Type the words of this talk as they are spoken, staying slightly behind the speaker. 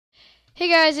Hey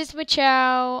guys, it's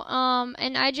Machow.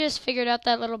 And I just figured out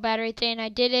that little battery thing. I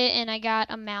did it and I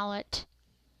got a mallet.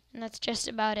 And that's just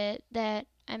about it that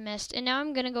I missed. And now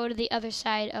I'm gonna go to the other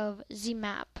side of the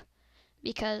map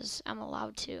because I'm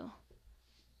allowed to.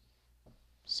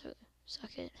 So,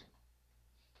 suck it.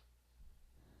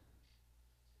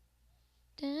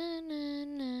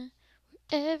 Da-na-na,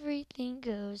 where everything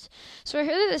goes. So I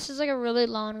heard that this is like a really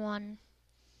long one.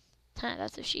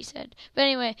 That's what she said. But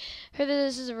anyway, I heard that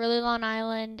this is a really long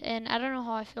island, and I don't know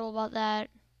how I feel about that.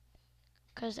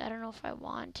 Because I don't know if I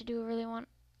want to do a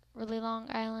really long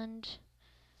island.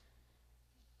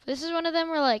 This is one of them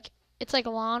where like it's like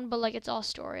long, but like it's all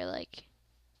story. Like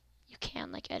you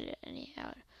can like edit any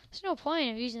out. There's no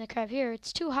point of using the crab here.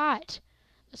 It's too hot.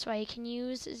 That's why you can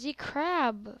use the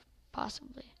crab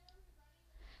possibly.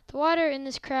 The water in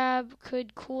this crab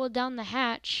could cool down the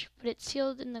hatch, but it's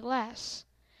sealed in the glass.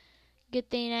 Good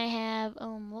thing I have a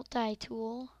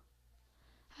multi-tool.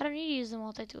 I don't need to use the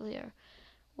multi-tool here.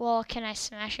 Well, can I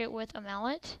smash it with a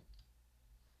mallet?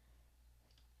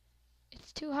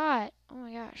 It's too hot. Oh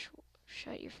my gosh.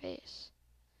 Shut your face.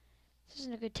 This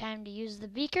isn't a good time to use the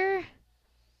beaker.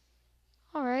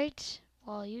 Alright.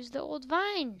 Well, I'll use the old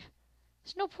vine.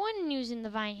 There's no point in using the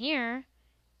vine here.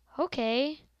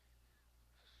 Okay.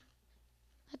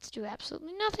 Let's do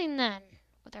absolutely nothing then.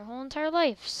 With our whole entire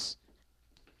lives.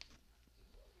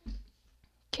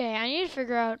 Okay, I need to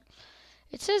figure out.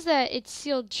 It says that it's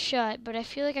sealed shut, but I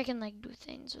feel like I can like do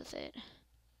things with it.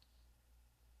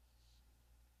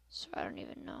 So I don't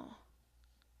even know.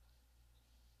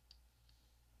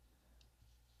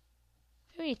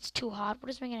 Maybe it's too hot. What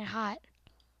is making it hot?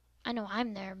 I know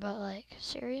I'm there, but like,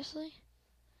 seriously?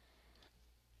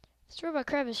 This robot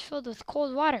crab is filled with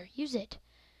cold water. Use it.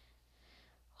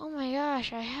 Oh my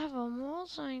gosh, I have a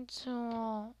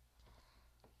multi-tool.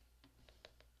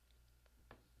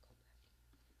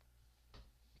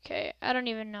 Okay, I don't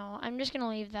even know. I'm just gonna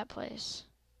leave that place.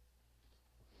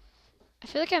 I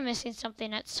feel like I'm missing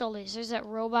something at Sully's. There's that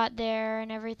robot there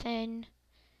and everything.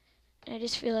 And I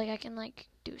just feel like I can like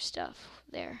do stuff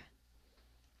there.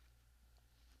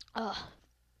 Ugh.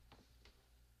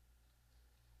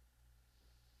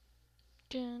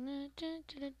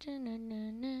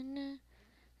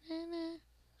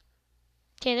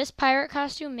 Okay, this pirate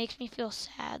costume makes me feel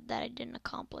sad that I didn't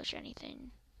accomplish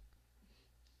anything.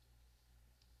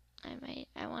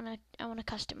 I wanna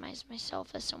customize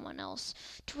myself as someone else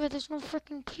to where there's no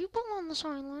freaking people on this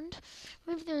island.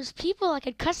 Maybe there's people I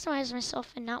could customize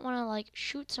myself and not wanna like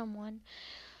shoot someone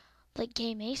like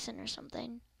Gay Mason or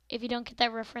something. If you don't get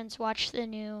that reference, watch the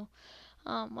new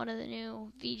one of the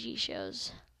new VG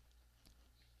shows.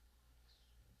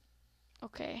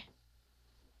 Okay.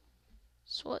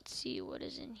 So let's see what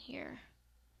is in here.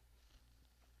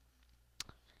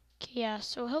 Okay, yeah,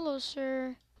 so hello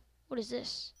sir. What is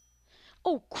this?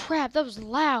 Oh crap, that was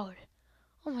loud.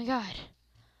 Oh my god.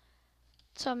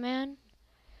 What's up, man?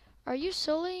 Are you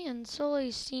Sully and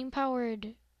Sully's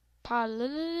steam-powered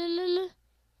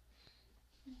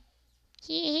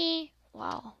Hee.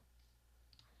 Wow.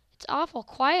 It's awful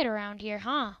quiet around here,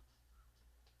 huh?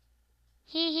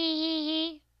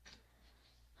 Hee.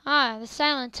 Ah, the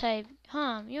silent type.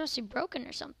 Huh, you must be broken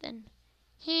or something.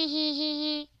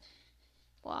 Hee.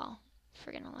 Wow.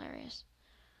 Friggin' hilarious.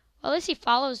 Well, at least he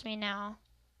follows me now.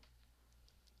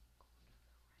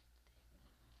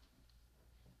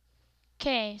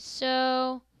 Okay,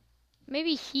 so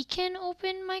maybe he can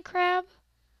open my crab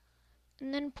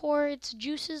and then pour its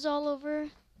juices all over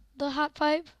the hot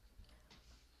pipe.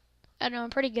 I don't know, I'm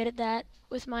pretty good at that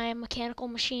with my mechanical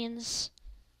machines.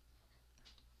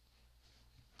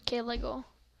 Okay, Lego.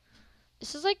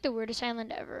 This is like the weirdest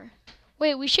island ever.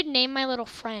 Wait, we should name my little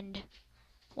friend.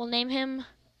 We'll name him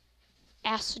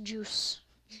Ass Juice.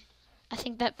 I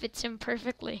think that fits him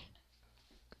perfectly.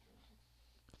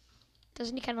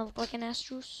 Doesn't he kind of look like an ass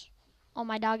juice? Oh,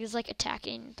 my dog is like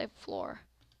attacking the floor.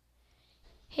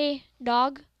 Hey,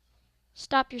 dog.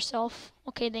 Stop yourself.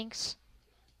 Okay, thanks.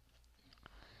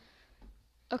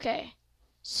 Okay.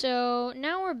 So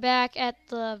now we're back at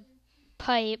the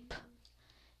pipe.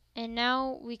 And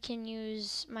now we can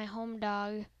use my home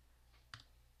dog.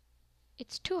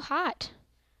 It's too hot.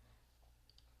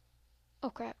 Oh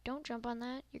crap, don't jump on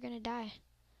that. You're gonna die.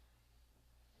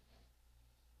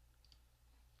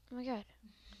 Oh my god.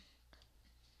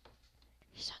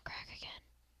 He's on crack again.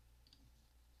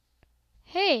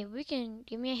 Hey, we can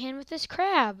give me a hand with this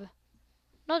crab.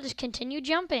 No, just continue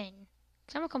jumping.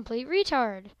 Cause I'm a complete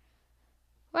retard.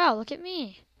 Wow, look at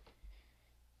me.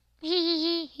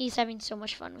 He's having so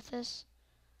much fun with this.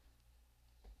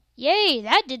 Yay,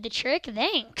 that did the trick.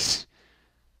 Thanks.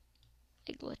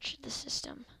 I glitched the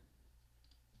system.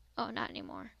 Oh, not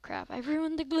anymore. Crap, I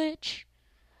ruined the glitch.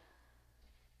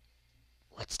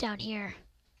 What's down here?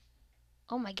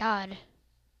 Oh my god.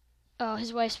 Oh,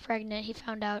 his wife's pregnant. He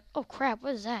found out. Oh crap,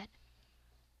 what is that?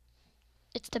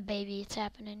 It's the baby. It's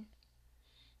happening.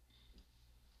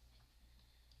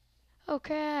 Oh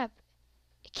crap.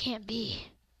 It can't be.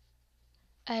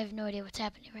 I have no idea what's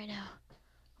happening right now.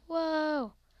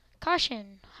 Whoa.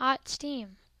 Caution. Hot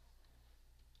steam.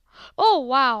 Oh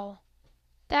wow.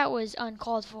 That was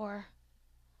uncalled for.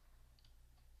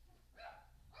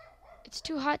 It's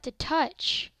too hot to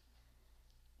touch.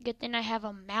 Good thing I have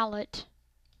a mallet.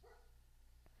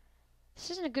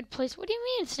 This isn't a good place. What do you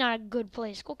mean it's not a good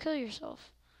place? Go kill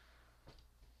yourself.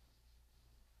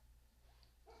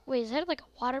 Wait, is that like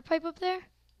a water pipe up there?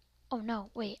 Oh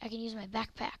no, wait, I can use my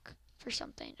backpack for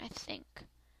something, I think.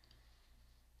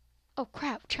 Oh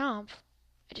crap, chomp.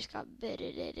 I just got bit.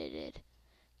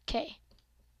 Okay.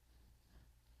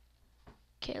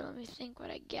 Okay, let me think what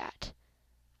I got.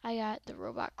 I got the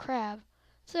robot crab.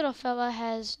 This little fella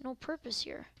has no purpose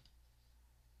here.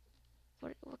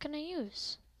 What can I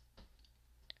use?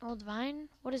 An old vine?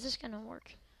 What is this gonna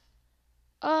work?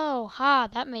 Oh, ha,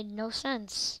 that made no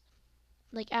sense.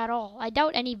 Like, at all. I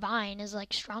doubt any vine is,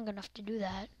 like, strong enough to do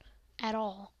that. At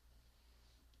all.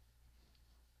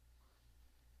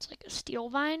 It's like a steel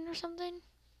vine or something?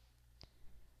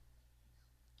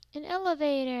 An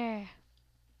elevator.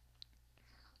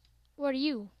 What are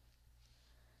you?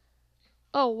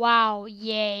 Oh, wow.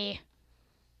 Yay.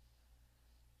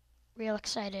 Real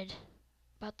excited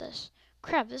about this.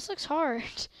 Crap, this looks hard.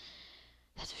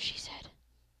 That's what she said.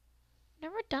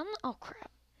 Never done. Oh, crap.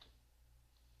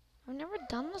 I've never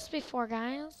done this before,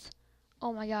 guys.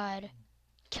 Oh, my God.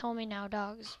 Kill me now,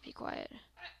 dogs. Be quiet.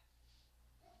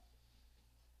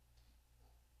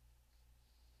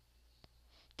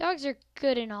 Dogs are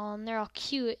good and all, and they're all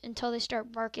cute until they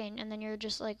start barking, and then you're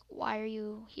just like, why are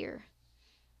you here?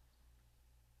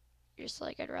 You're just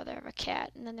like, I'd rather have a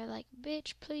cat. And then they're like,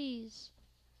 bitch, please.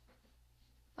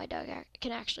 My dog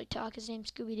can actually talk. His name's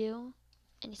Scooby-Doo.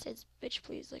 And he says, bitch,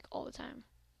 please, like, all the time.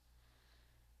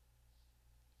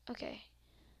 Okay.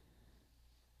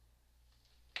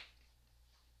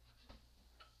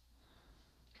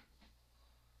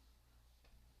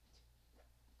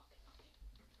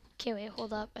 Okay, wait,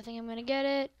 hold up. I think I'm gonna get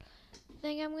it.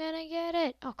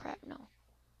 Oh, crap, no.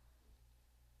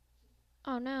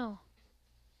 Oh, no.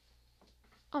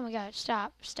 Oh, my God,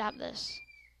 stop. Stop this.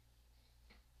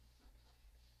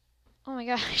 Oh, my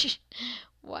gosh.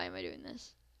 Why am I doing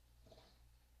this?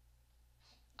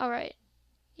 Alright.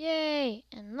 Yay!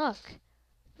 And look.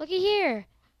 Looky here.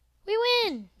 We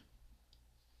win!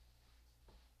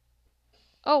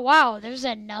 Oh, wow, there's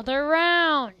another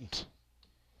round.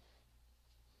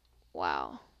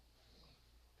 Wow.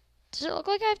 Does it look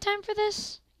like I have time for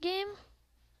this game?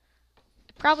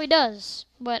 It probably does,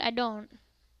 but I don't.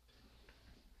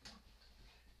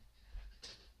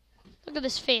 Look at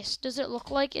this face. Does it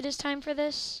look like it is time for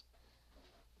this?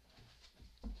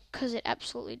 Because it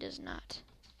absolutely does not.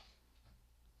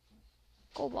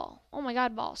 Go ball. Oh my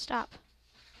god, ball. Stop.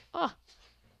 Oh.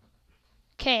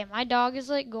 Okay, my dog is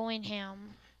like going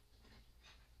ham.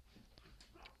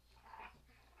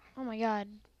 Oh my god.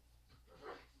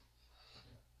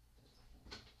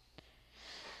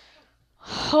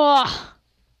 Oh,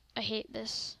 I hate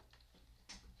this.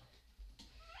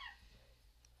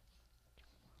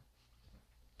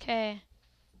 Okay.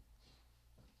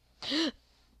 Oh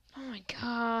my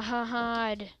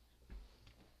god.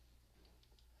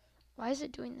 Why is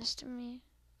it doing this to me?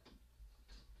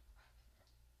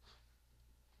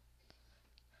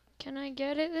 Can I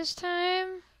get it this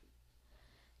time?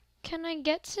 Can I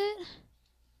get it?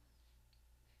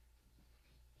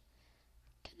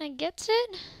 Can I get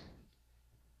it?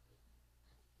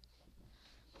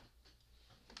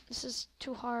 This is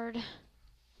too hard.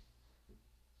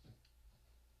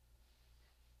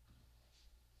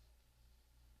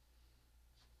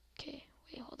 Okay,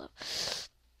 wait, hold up.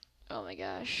 Oh my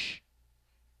gosh.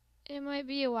 It might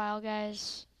be a while,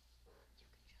 guys.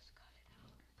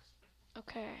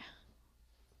 Okay.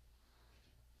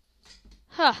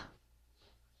 Huh.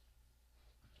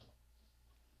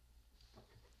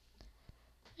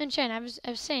 And Shane, I was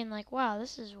saying like, wow,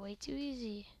 this is way too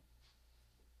easy.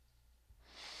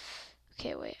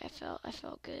 Okay, wait, I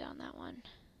felt good on that one.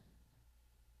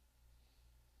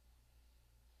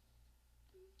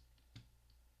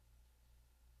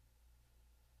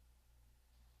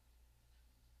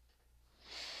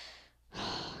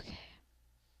 Okay.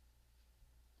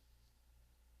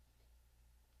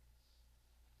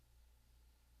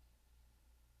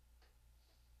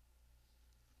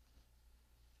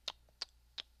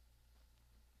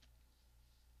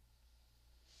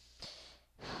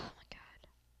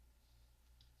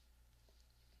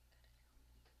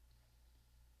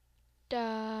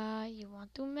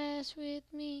 mess with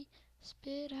me.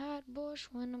 Spit hot bush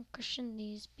when I'm crushing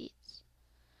these beats.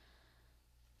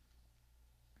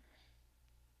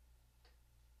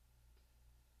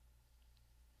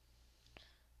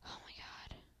 Oh my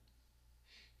god.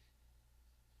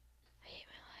 I hate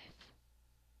my life.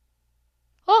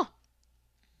 Oh!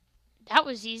 That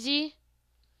was easy.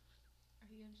 Are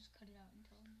you gonna just cut it out and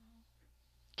tell them now?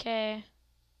 Okay.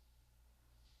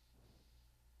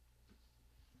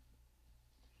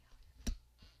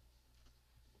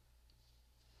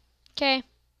 Okay.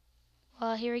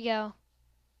 Well, here we go.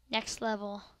 Next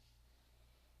level.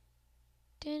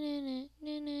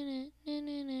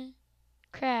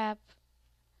 Crap.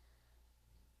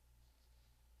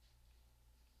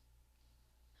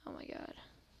 Oh my god.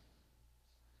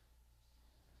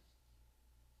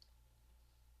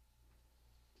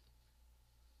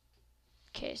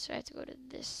 Okay, so I have to go to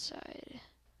this side.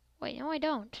 Wait, no I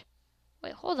don't.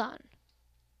 Wait, hold on.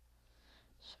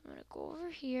 So I'm gonna go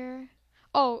over here.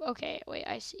 Oh, okay, wait,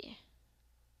 I see.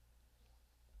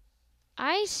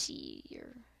 I see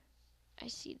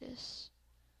this.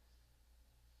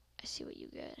 I see what you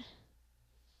get.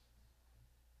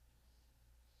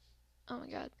 Oh my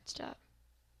god, stop.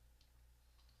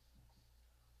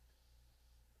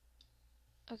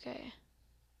 Okay.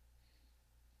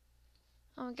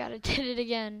 Oh my god, I did it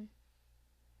again.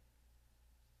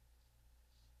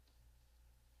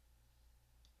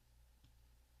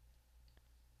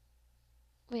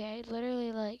 Wait, I literally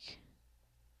I'm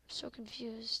so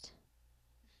confused.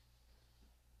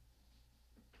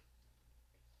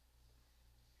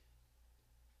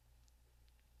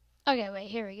 Okay, wait,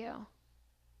 here we go.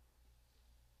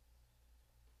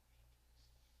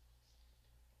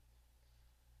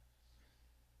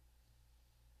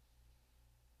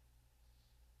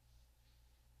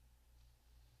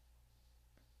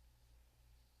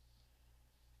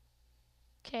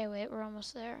 Okay, wait, we're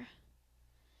almost there.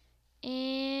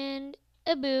 And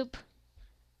a boop.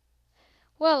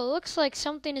 Well, it looks like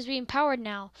something is being powered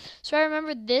now. So I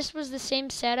remember this was the same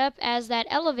setup as that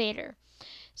elevator.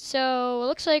 So it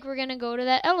looks like we're going to go to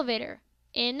that elevator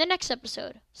in the next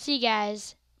episode. See you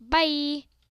guys. Bye.